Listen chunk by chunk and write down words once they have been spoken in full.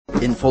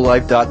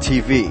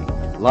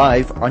Infolive.tv,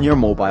 live on your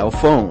mobile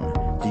phone.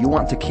 Do you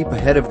want to keep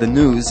ahead of the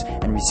news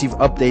and receive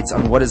updates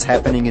on what is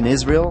happening in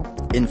Israel?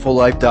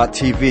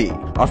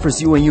 Infolive.tv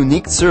offers you a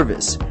unique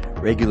service,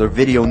 regular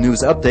video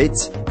news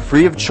updates,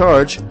 free of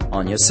charge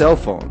on your cell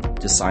phone.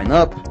 To sign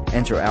up,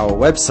 enter our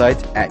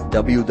website at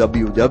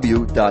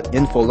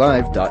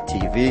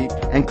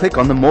www.infolive.tv and click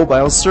on the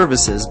Mobile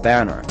Services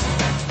banner.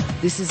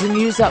 This is a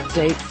news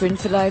update for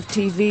Infolive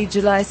TV,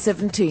 July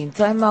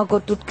 17th. I'm Margot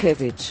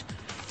Dudkevich.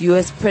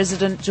 U.S.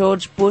 President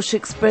George Bush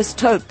expressed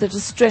hope that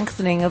a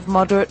strengthening of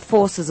moderate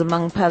forces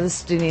among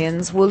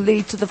Palestinians will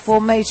lead to the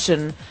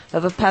formation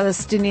of a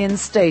Palestinian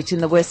state in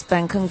the West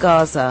Bank and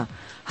Gaza.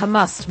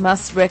 Hamas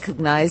must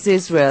recognize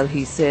Israel,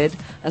 he said,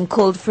 and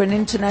called for an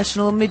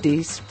international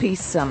Mideast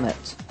peace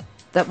summit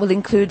that will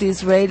include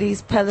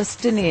Israelis,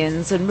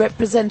 Palestinians and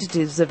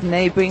representatives of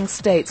neighboring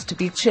states to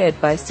be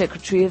chaired by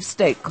Secretary of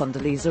State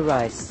Condoleezza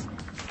Rice.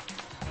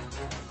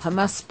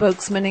 Hamas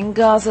spokesman in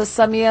Gaza,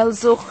 Sami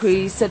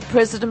al-Zuhri, said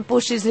President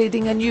Bush is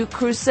leading a new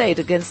crusade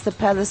against the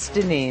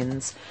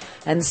Palestinians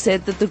and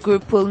said that the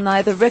group will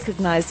neither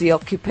recognize the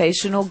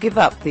occupation or give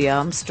up the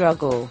armed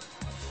struggle.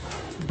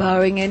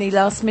 Barring any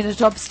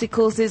last-minute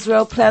obstacles,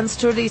 Israel plans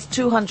to release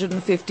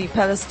 250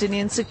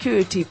 Palestinian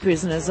security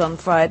prisoners on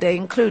Friday,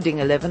 including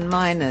 11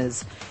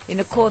 minors, in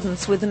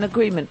accordance with an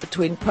agreement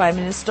between Prime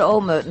Minister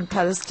Olmert and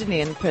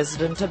Palestinian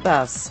President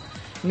Abbas.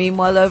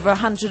 Meanwhile, over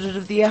 100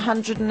 of the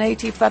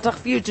 180 Fatah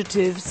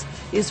fugitives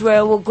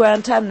Israel will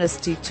grant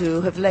amnesty to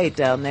have laid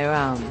down their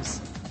arms.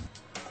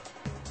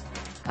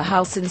 A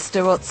house in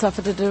Sderot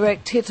suffered a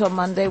direct hit on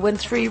Monday when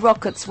 3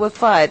 rockets were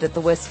fired at the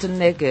western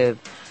Negev.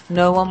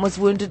 No one was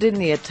wounded in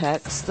the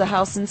attacks. The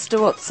house in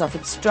Sderot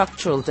suffered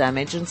structural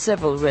damage and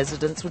several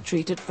residents were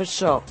treated for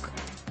shock.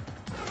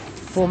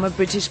 Former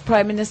British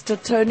Prime Minister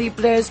Tony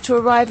Blair is to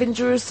arrive in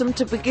Jerusalem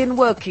to begin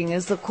working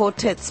as the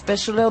quartet's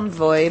special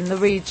envoy in the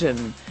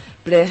region.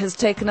 Blair has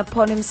taken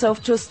upon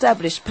himself to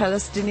establish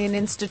Palestinian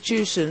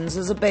institutions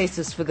as a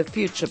basis for the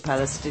future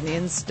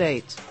Palestinian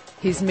state.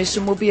 His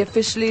mission will be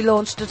officially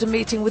launched at a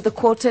meeting with the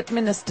quartet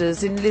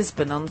ministers in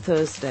Lisbon on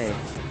Thursday.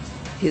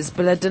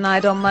 Hizbullah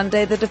denied on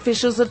Monday that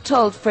officials had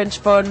told French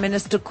Foreign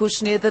Minister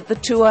Kouchner that the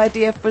 2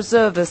 IDF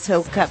reservists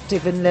held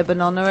captive in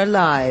Lebanon are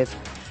alive.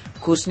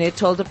 Kouchner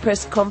told a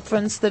press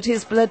conference that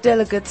Hizbullah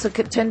delegates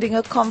attending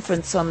a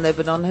conference on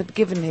Lebanon had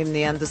given him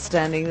the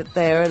understanding that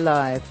they are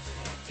alive.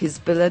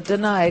 Hizbullah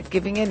denied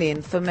giving any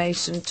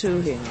information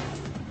to him.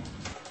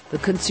 The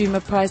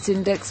consumer price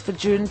index for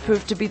June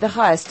proved to be the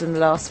highest in the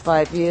last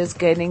 5 years,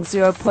 gaining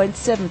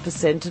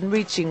 0.7% and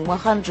reaching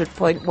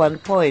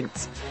 100.1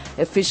 points.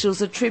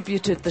 Officials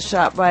attributed the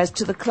sharp rise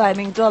to the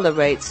climbing dollar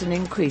rates and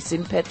increase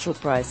in petrol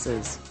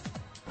prices.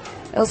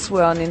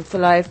 Elsewhere on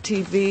Infolive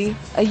TV,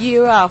 a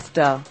year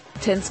after,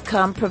 tense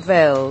calm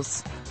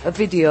prevails, a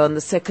video on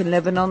the Second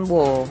Lebanon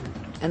War.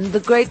 And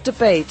the Great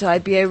Debate,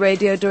 IBA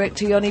Radio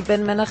Director Yoni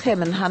ben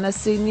Menahme and Hanna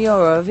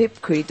Siniora of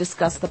IPCRI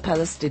discuss the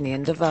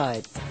Palestinian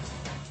divide.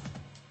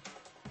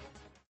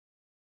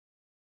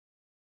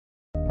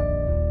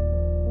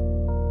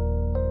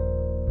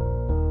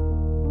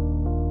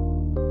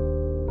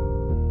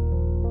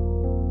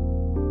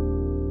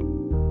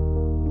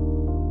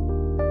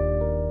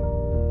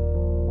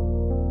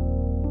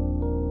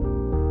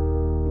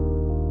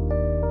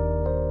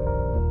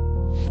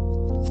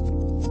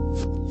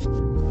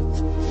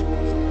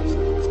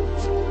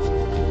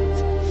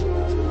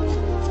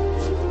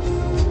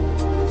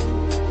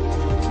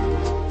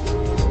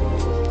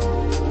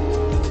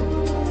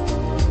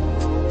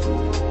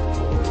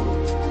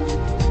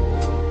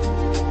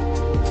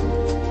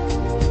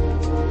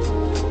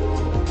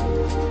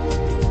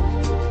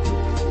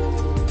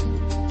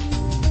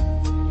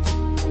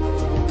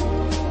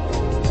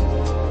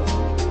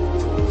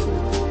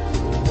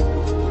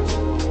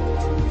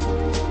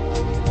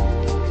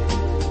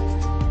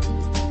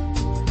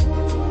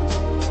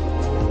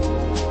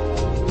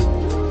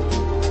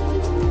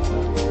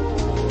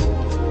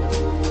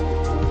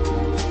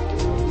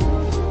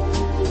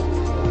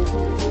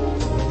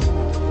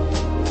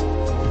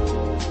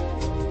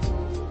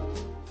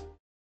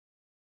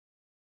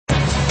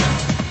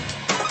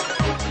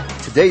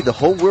 Today, the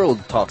whole world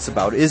talks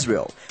about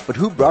Israel, but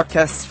who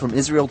broadcasts from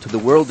Israel to the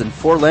world in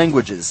 4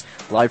 languages,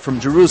 live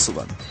from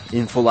Jerusalem?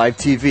 Infolive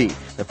TV,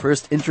 the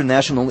first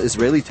international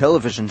Israeli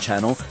television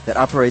channel that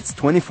operates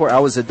 24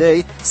 hours a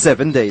day,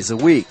 7 days a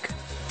week.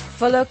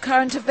 Follow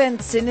current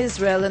events in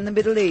Israel and the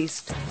Middle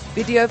East.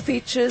 Video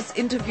features,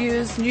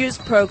 interviews, news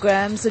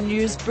programs and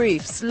news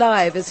briefs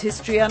live as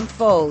history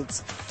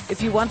unfolds.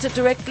 If you want a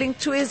direct link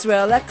to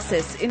Israel,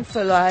 access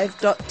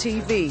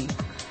Infolive.tv.